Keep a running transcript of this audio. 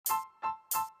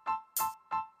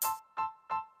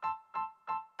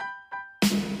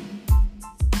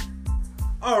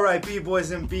Alright, B-boys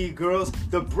and B-girls,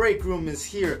 the break room is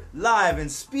here, live in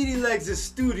Speedy Legs'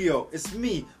 studio. It's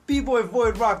me, B-boy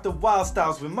Void Rock the Wild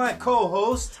Styles, with my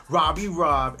co-host, Robbie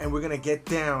Rob, and we're gonna get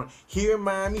down here in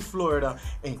Miami, Florida,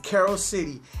 in Carroll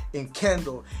City, in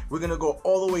Kendall. We're gonna go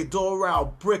all the way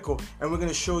Doral, Brickell, and we're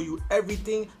gonna show you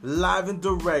everything live and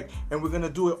direct, and we're gonna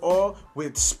do it all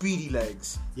with Speedy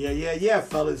Legs. Yeah,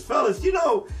 fellas. You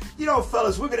know,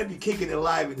 fellas, we're gonna be kicking it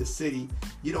live in the city.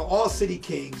 You know, all city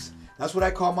kings. That's what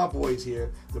I call my boys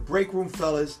here. The break room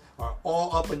fellas are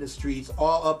all up in the streets,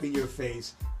 all up in your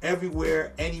face,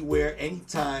 everywhere, anywhere,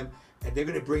 anytime. And they're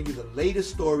going to bring you the latest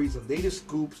stories, the latest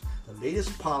scoops, the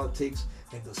latest politics,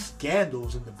 and the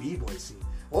scandals in the B-boy scene.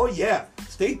 Oh yeah,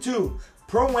 stay tuned.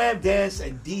 Pro-Am Dance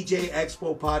and DJ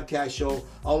Expo podcast show,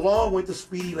 along with the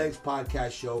Speedy Legs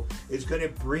podcast show, is going to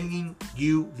bring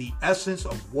you the essence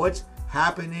of what's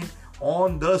happening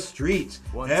on the streets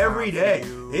every day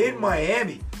in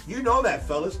Miami. You know that,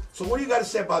 fellas. So what do you got to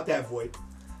say about that, Void?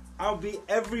 I'll be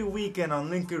every weekend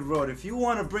on Lincoln Road if you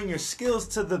want to bring your skills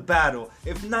to the battle.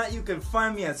 If not, you can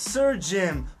find me at Sir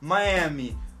Jim,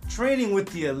 Miami, training with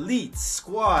the Elite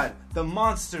Squad, the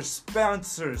Monster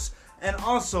sponsors, and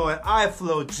also at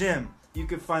iFlow Gym. You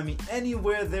can find me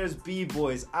anywhere there's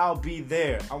B-boys. I'll be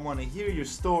there. I want to hear your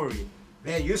story.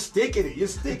 Man, you're sticking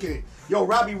it. Yo,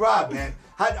 Robbie Rob, man.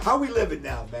 How we living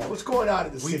now, man? What's going on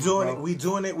in the city, bro? We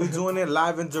doing it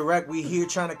live and direct. We here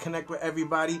trying to connect with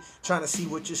everybody, trying to see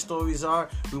what your stories are.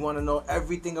 We want to know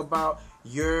everything about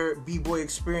your B-boy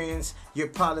experience, your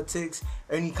politics,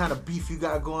 any kind of beef you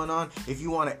got going on. If you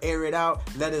want to air it out,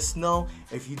 let us know.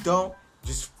 If you don't,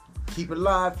 just keep it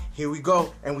live. Here we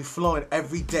go, and we flowing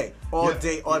every day, all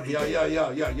day, every day. Yeah.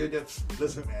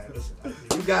 Listen, man.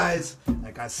 You guys,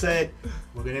 like I said,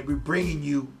 we're gonna be bringing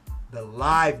you the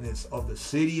liveness of the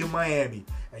city of Miami,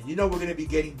 and you know we're gonna be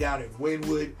getting down in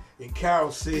Wynwood, in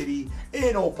Carroll City,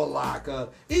 in Opa-locka,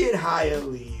 in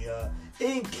Hialeah,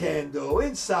 in Kendall,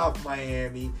 in South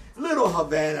Miami. Little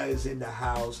Havana is in the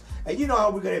house, and you know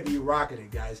how we're gonna be rocking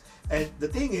it, guys. And the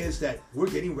thing is that we're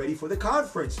getting ready for the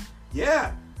conference.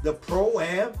 Yeah. The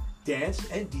Pro-Am Dance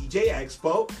and DJ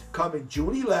Expo coming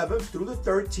June 11th through the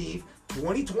 13th,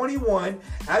 2021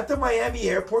 at the Miami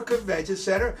Airport Convention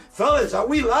Center. Fellas, are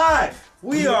we live?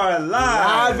 We are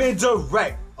live and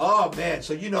direct. Oh, man.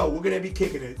 So, you know, we're going to be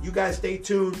kicking it. You guys stay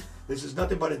tuned. This is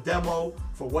nothing but a demo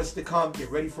for what's to come.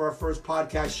 Get ready for our first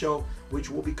podcast show,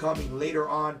 which will be coming later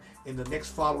on in the next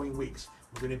following weeks.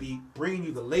 We're going to be bringing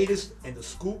you the latest and the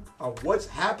scoop on what's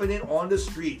happening on the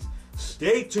streets.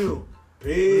 Stay tuned.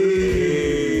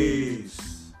 Peace.